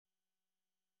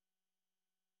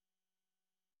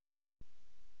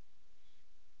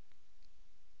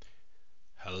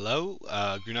Hello,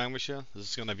 Green Angusha.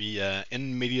 This is gonna be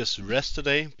in medias res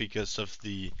today because of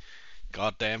the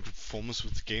goddamn performance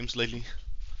with the games lately.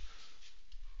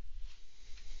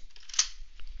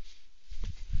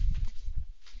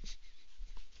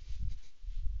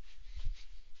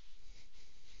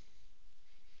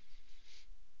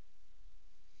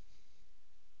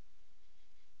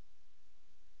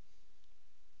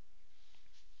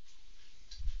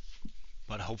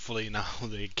 But hopefully now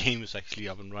the game is actually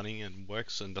up and running and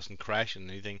works and doesn't crash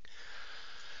and anything.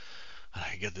 And I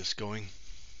can get this going.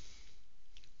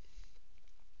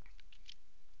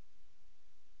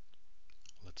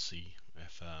 Let's see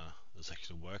if this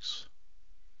actually works.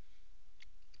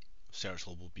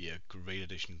 Zeratul will be a great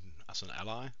addition as an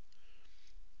ally.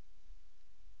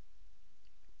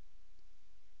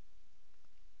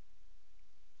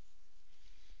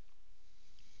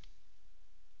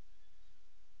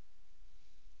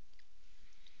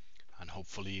 And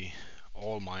hopefully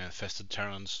all my infested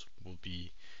Terrans will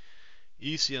be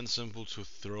easy and simple to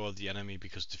throw at the enemy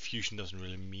because diffusion doesn't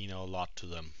really mean a lot to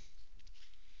them.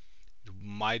 It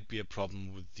might be a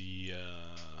problem with the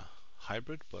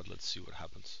hybrid, but let's see what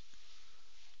happens.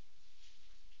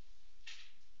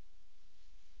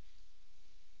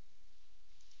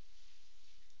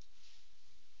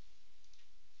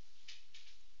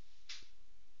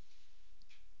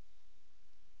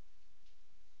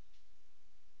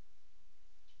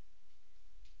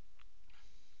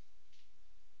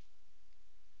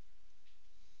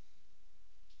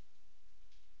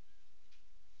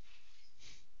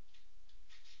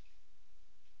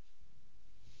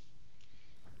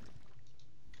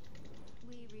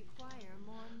 We require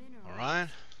more minerals. Alright,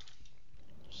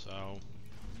 so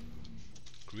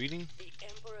greeting. The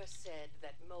Emperor said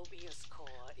that Mobius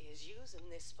Core is using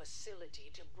this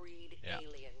facility to breed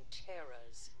alien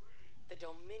terrors. The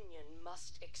Dominion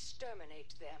must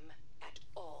exterminate them at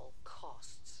all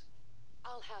costs.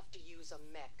 I'll have to use a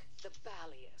mech, the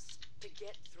Balius, to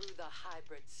get through the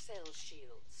hybrid cell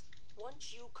shields.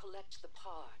 Once you collect the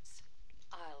parts,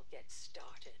 I'll get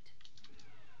started.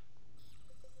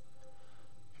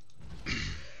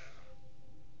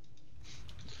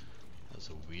 That's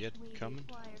a weird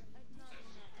comment.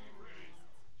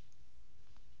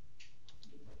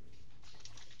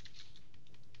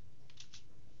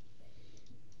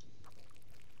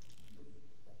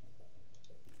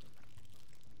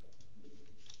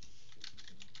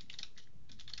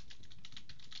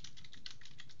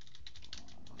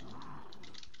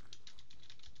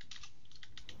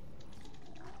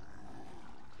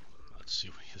 Let's see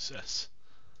what he says.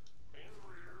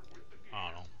 I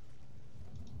don't know.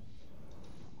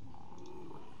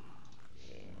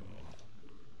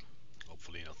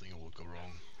 Hopefully nothing will go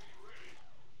wrong.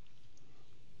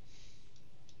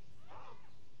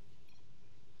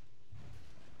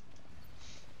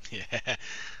 Yeah,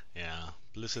 yeah.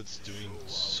 Blizzard's doing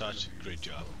such a great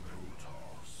job.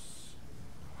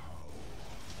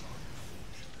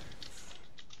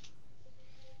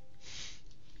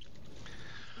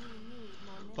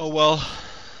 Oh well,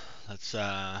 let's see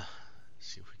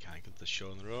if we can get the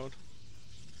show on the road.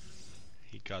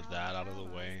 He got that out of the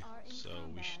way, so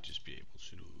we should just be able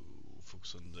to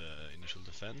focus on the initial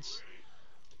defense.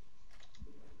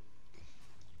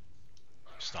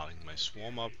 Starting my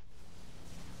swarm up.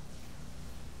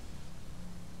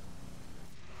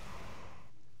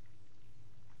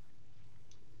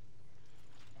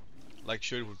 Like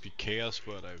sure it would be chaos,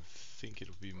 but I think it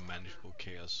would be manageable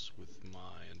chaos with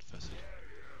my infested.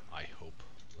 I hope.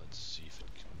 Let's see if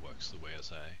it works the way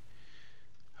as I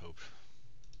hoped.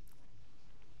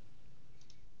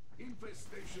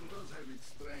 Infestation does have its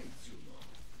strengths, you know.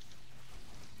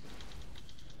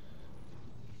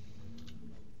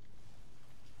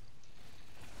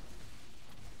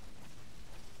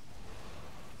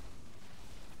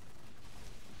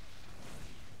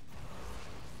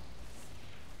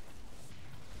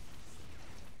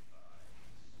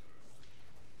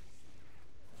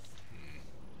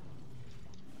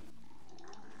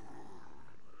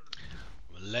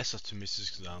 Less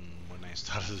optimistic than when I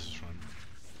started this run.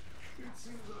 It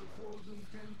seems our foes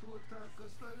intend to attack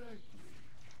us directly.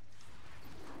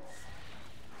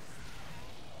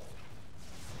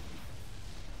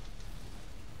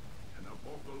 An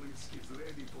apocalypse is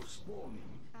ready for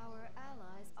spawning. Our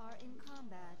allies are in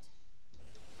combat.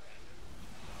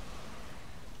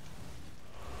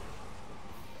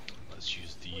 Let's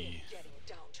use the Getting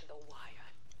down to the wire.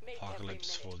 Make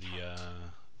apocalypse for every minute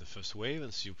count. the first wave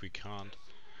and see if we can't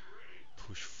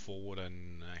push forward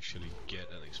and actually get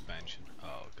an expansion.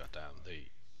 Oh goddamn, they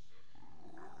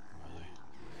really.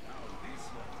 Now this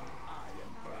one, I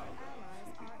am Our proud.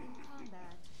 allies are in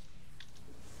combat.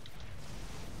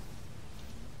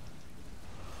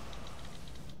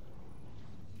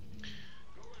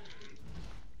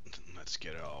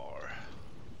 get our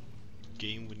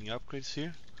game-winning upgrades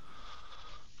here.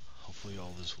 Hopefully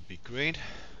all this will be great.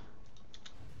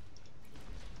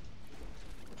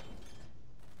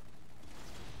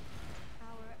 Our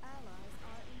allies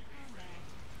are in combat.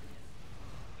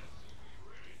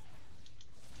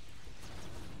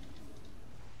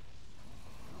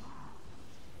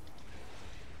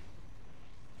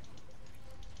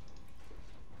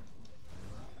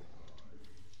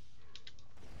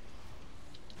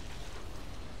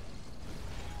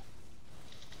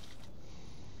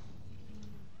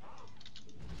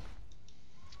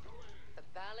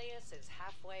 The Valius is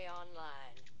halfway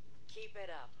online. Keep it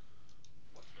up.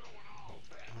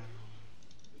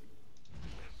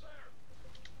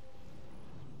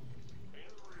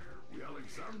 The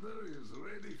Alexander is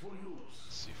ready for use.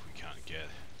 Let's see if we can't get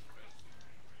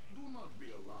Do not be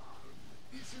alarmed.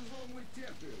 This is only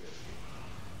temporary.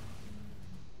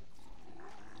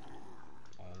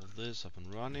 all of this up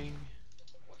and running,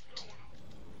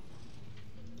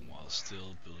 while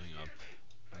still building up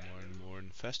more and more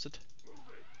infested.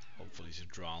 Hopefully to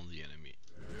drown the enemy.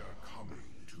 They are coming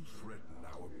to threaten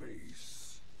our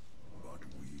base, but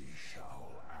we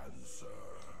shall answer.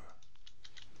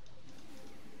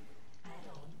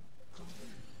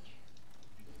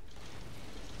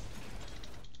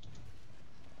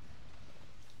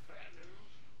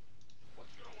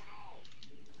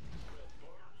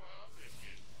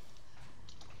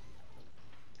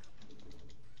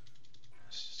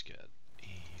 Let's just get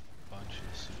a bunch of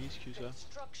CVs queues up.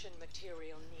 Construction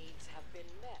material needs have been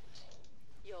met.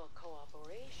 Your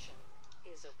cooperation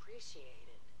is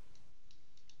appreciated.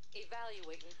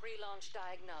 Evaluating pre-launch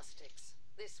diagnostics.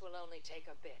 This will only take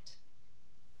a bit.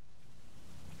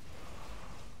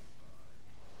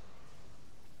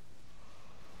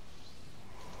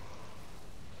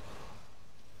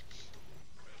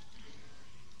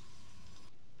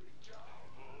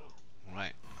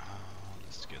 Right,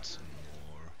 let's get some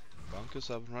more bunkers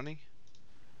up and running.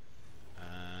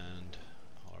 And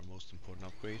our most important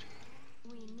upgrade.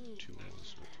 We need Two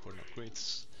most important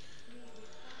upgrades.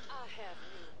 I have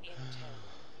new intel.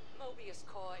 Mobius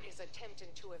Core is attempting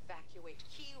to evacuate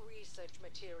key research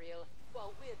material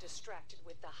while we're distracted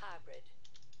with the hybrid.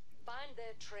 Find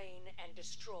their train and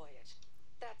destroy it.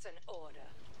 That's an order.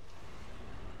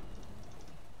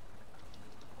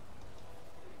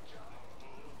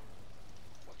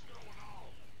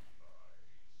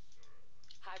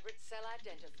 Hybrid cell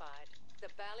identified. The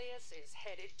Valius is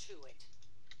headed to it.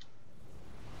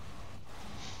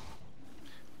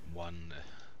 One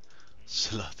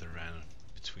slaughter ran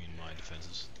between my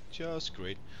defenses. Just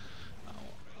great. Now,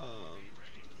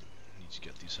 need to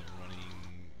get these up and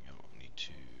running. Need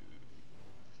to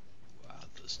add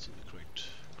this to the correct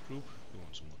group. We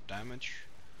want some more damage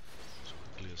as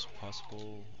quickly as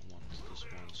possible. I want this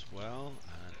one as well,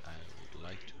 and I would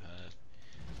like to have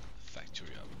the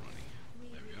factory up and running. we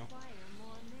There we go. require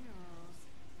more minerals.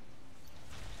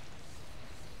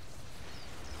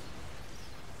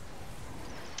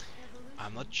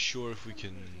 I'm not sure if we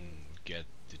can get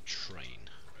the train.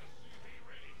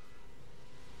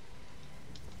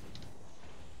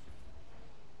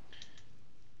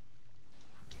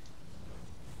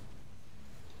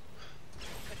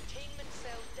 Containment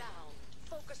cell down.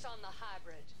 Focus on the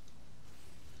hybrid.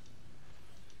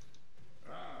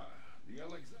 The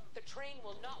Alexander. The train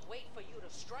will not wait for you to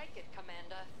strike it,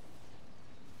 Commander.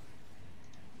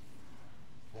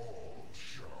 All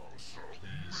shall serve.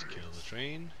 Please kill the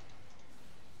train.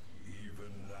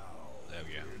 Even now. There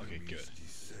we go. Okay, good.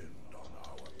 Descend on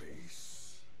our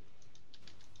base.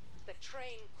 The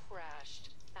train crashed,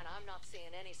 and I'm not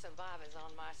seeing any survivors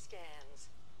on my scans.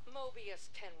 Mobius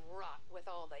can rot with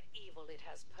all the evil it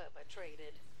has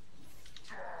perpetrated.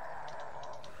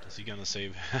 Is he gonna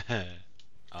save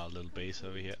our little base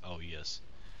over here? Oh yes.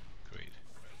 Great.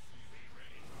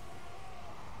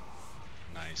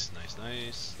 Nice, nice,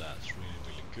 nice. That's really,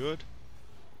 really good.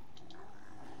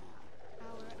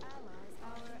 Our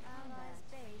allies'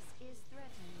 base is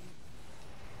threatened.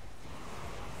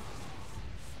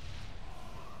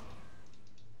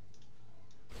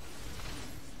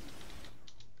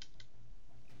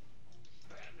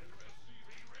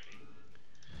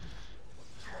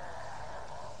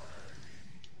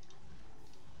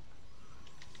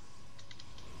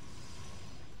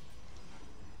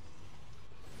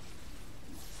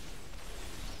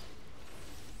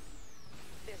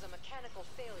 There's a mechanical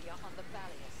failure on the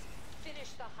Valius.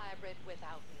 Finish the hybrid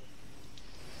without me.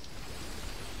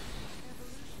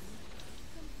 Evolution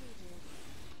completed.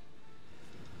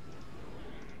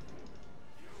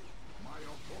 My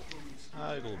apocalypse.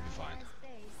 It'll be fine. Allies'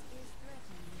 base is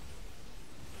threatened.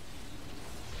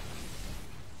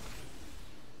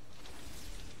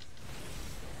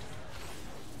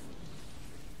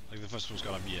 first was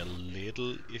gonna be a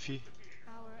little iffy,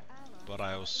 Our ally. but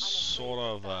I was sort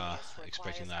of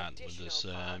expecting that with this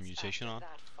mutation on.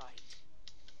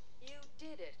 You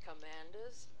did it,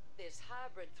 Commanders. This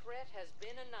hybrid threat has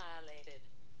been annihilated.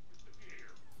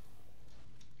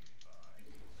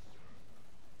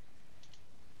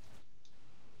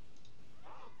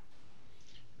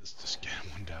 Let's just get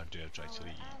one down there to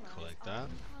actually collect that.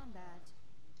 Combat.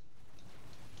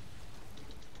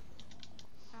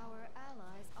 Our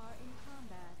allies are in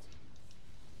combat.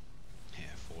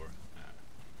 Yeah, 4.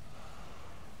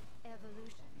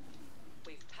 Evolution.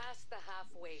 We've passed the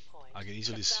halfway point. I can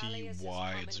easily The see Thalius is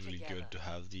why coming it's really together. good to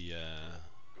have the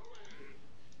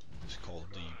it's called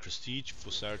the Prestige for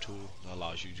Zeratul. That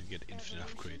allows you to get infinite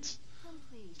upgrades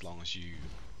Complete. as long as you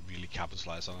really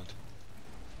capitalize on it.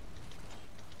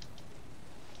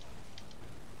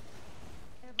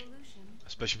 Evolution.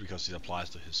 Especially because it applies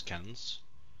to his cannons,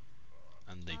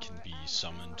 and they can be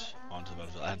summoned onto the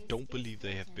battlefield. I don't believe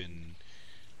they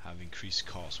have increased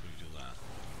costs when you do that.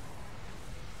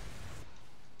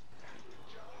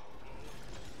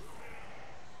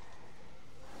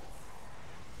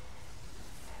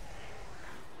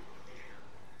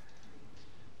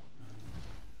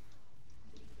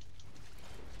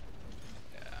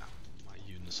 Yeah, my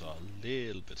units are a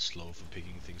little bit slow for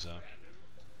picking things up.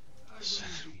 So,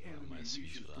 well, my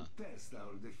SVs for that. Test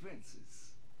our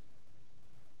defenses.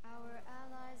 Our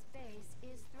allies' base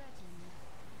is threatened.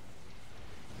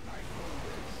 Like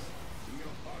always, the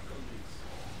apocalypse.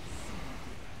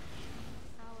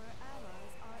 Our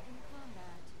allies are in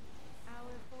combat.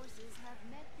 Our forces have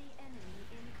met the enemy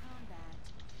in combat.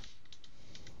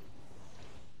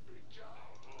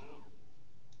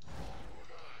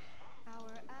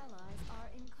 Our allies are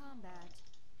in combat.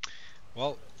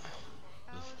 Well,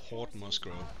 the Our horde forces must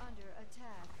grow. are under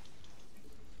attack.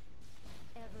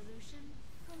 Evolution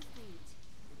complete.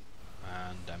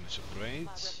 And damage My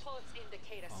upgrades. reports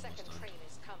indicate a Almost second done. train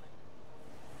is coming.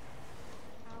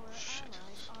 Our Shit,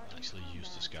 allies are in actually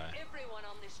use this combat. guy. Everyone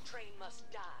on this train must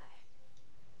die.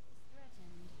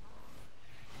 Threatened.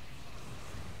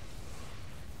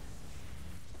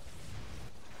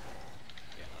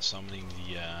 Yeah, summoning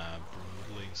the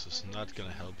Broodlings is not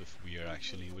gonna help if we are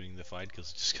actually winning the fight,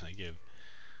 because it's just gonna give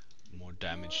more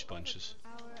damage bunches.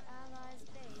 Our allies'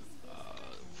 base is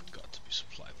threatened. Forgot to be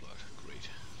supply blood. Great.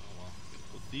 Oh well, can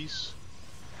put these.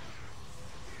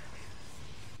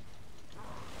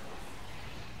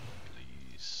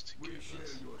 Please take We care of share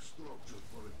this. your structure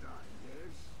for a time,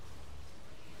 yes?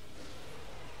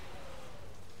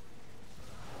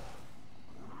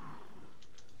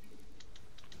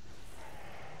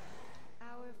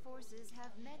 Our forces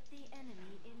have met the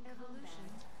enemy in evolution.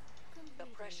 The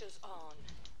pressure's on.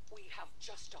 We have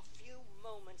just a few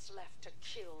moments left to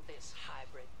kill this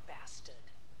hybrid bastard.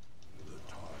 The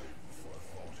time for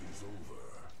thought is over.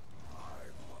 I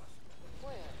must.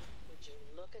 Well, would you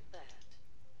look at that?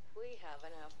 We have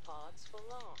enough pods for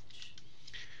launch.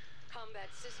 Combat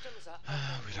systems are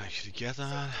up We'd and actually running. get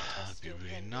that. Safety That'd tests be still really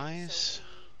pending, nice. so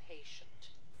be patient.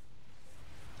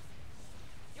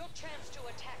 Your chance to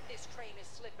attack this train is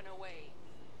slipping away.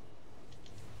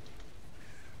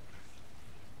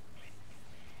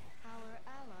 Our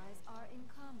allies are in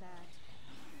combat.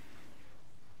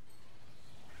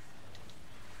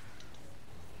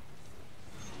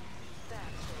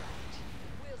 That's right.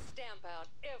 We'll stamp out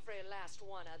every last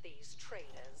one of these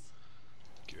traitors.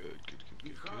 Good, good, good, We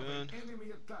good, have an good.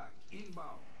 enemy attack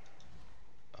inbound.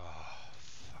 Oh,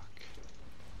 fuck.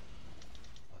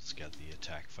 Let's get the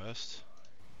attack first.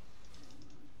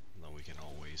 Then we can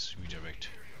always redirect.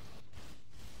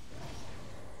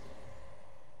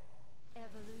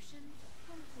 Evolution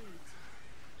complete.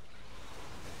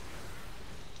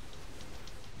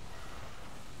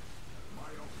 My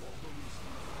apocalypse.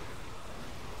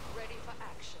 Ready for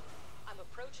action. I'm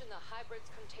approaching the hybrid's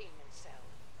containment cell.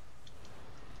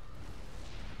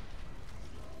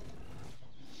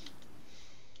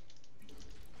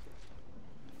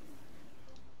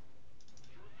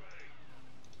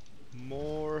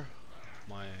 More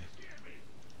my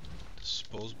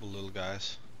disposable little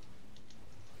guys.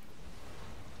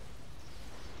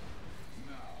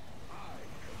 Now I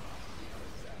command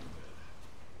Alexander.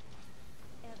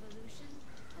 Evolution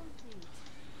complete.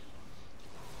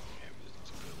 Yeah, we just need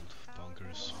to build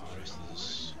bunkers for the rest of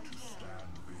this.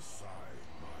 Stand beside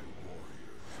my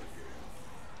warriors again.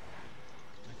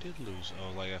 I did lose.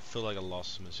 Oh, like I feel like I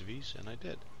lost some SUVs, and I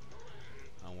did.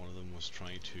 And one of them was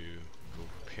trying to go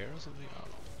repair or something. I don't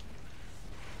know.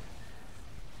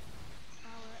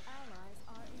 Our allies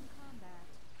are in combat.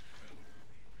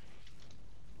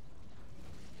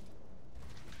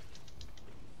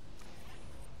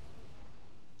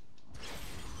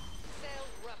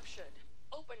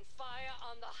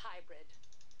 hybrid.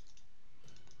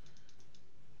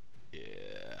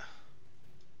 Yeah.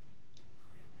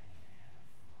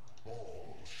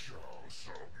 All shall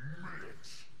submit.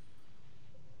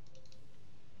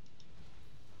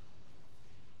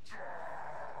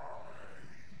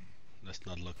 Let's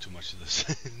not look too much at this.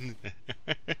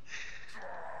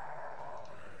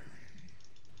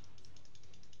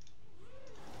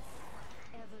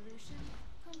 Evolution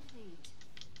complete.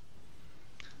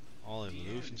 All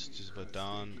evolutions just about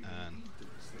done, and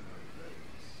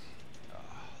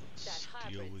let's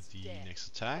deal with the dead, next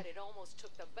attack. but it almost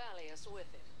took the Valius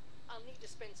with it. I'll need to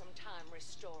spend some time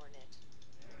restoring it.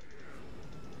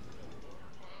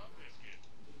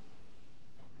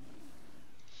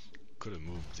 Could have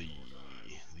moved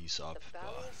these up, The but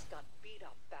Valius got beat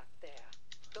up back there.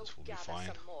 Go this will be gather fine.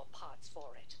 some more parts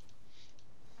for it.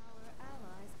 Our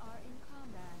allies are in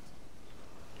combat.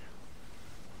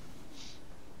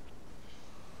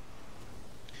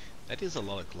 That is a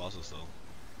lot of Colossus though.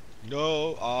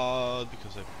 No,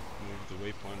 because I moved the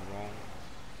waypoint wrong.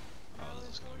 Oh,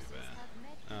 this is gonna be bad.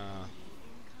 In combat.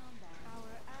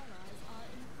 Our allies are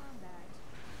in combat.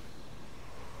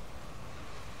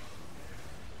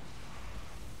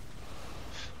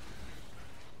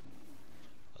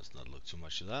 Let's not look too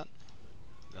much at that.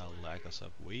 That'll lag us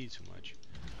up way too much.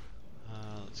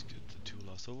 Let's get the 2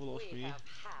 last overlords for We me. have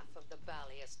half of the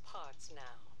Valius parts now.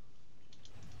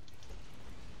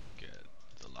 Get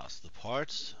the last of the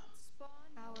parts. Spawn.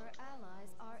 Our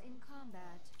allies are in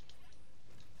combat.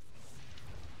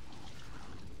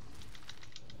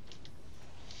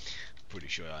 Pretty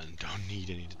sure I don't need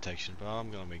any detection, but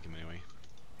I'm gonna make them anyway.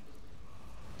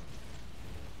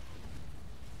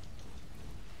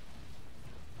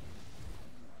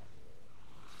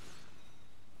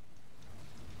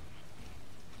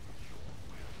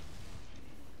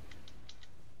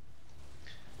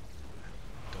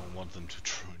 Don't want them to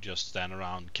just stand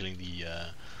around killing the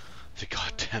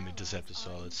goddamn interceptor,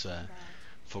 so let's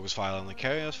focus fire on the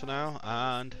carriers for now,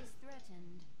 and Is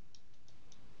threatened.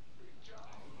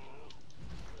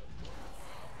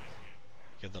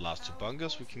 get the last 2 Our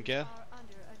bunkers we can get. forces are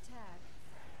under attack.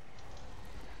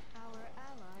 Our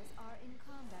allies are in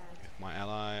combat. My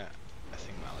ally, I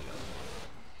think my ally got it.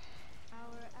 Our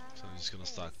allies So I'm just gonna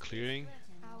start base is clearing.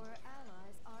 threatened. Our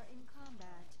allies are in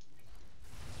combat.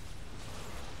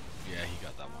 Yeah, he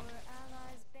got that one. Our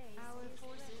allies base. Our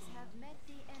forces have met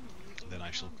the enemy. in Then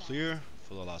I shall combat. clear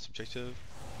for the last objective.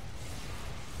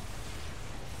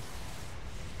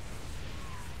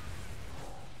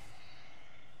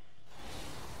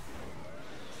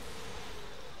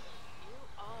 You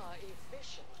are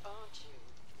efficient, aren't you?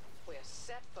 We're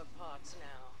set for parts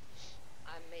now.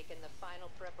 I'm making the final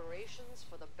preparations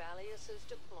for the Valius's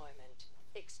deployment.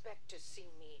 Expect to see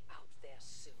me out there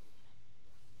soon.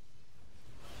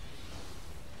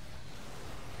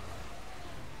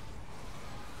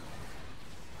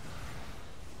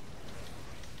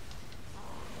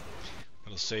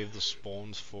 Gonna save the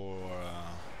spawns for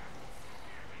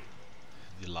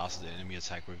the last of the enemy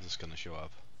attack wave that's gonna show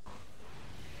up.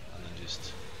 And then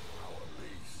just, Our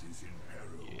base is in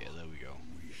peril. yeah, there we go.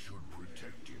 We should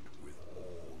protect it with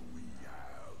all we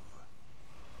have.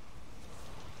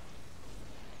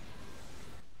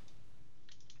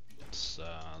 That's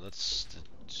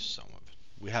some of it.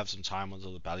 We have some time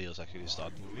until the Valios actually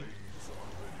start moving. Blaze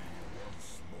already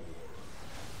once more.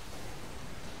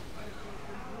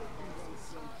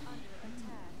 Forces are under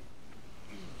attack.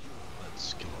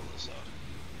 Let's kill all this out.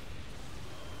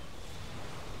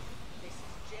 This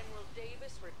is General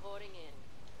Davis reporting in.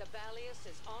 The Valius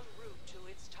is en route to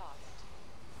its target.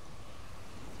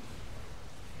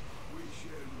 We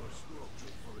share your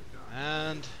structure for a time.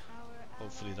 And Our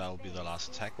hopefully allies' that will be the base last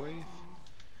is attack wave. threatened.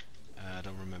 I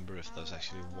don't remember if there's Our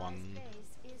actually allies' one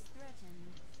base is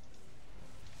threatened.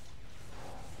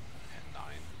 and 9.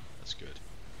 That's good.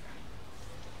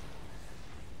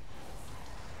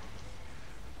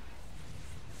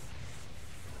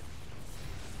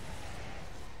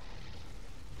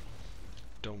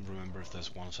 Don't remember if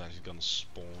there's one that's actually gonna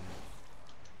spawn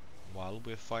while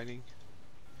we're fighting.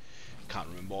 Can't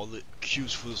remember all the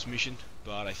queues for this mission,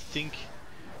 but I think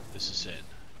this is it.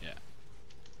 Yeah.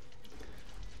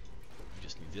 We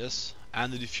just need this.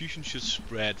 And the diffusion should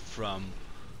spread from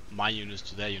my units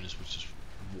to their units, which is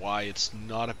why it's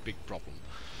not a big problem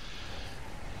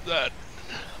that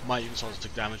my units also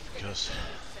took damage, because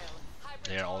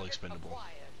they're all expendable.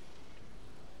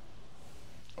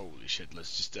 Holy shit,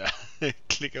 let's just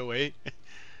click away.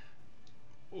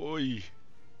 Oi.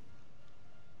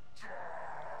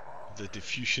 The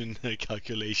diffusion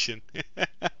calculation.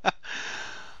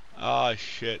 Ah,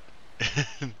 shit.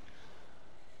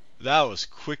 That was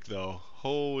quick though.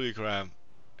 Holy crap.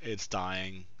 It's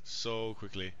dying so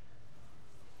quickly.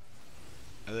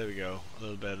 And there we go. A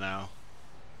little better now.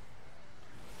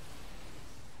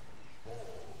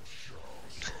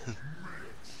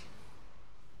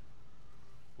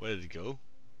 Where did it go?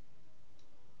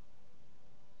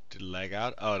 Did it lag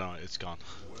out? Oh no, it's gone.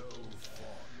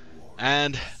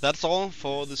 And that's all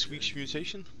for this week's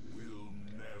mutation.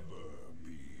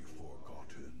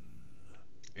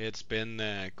 It's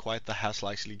been quite the hassle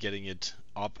actually getting it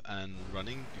up and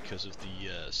running because of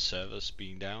the servers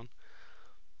being down,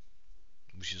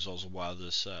 which is also why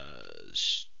this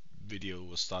video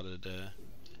was started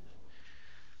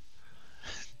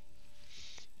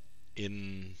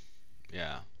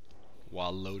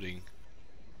while loading.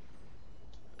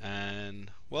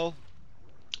 And well,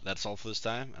 that's all for this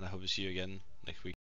time, and I hope to see you again next week.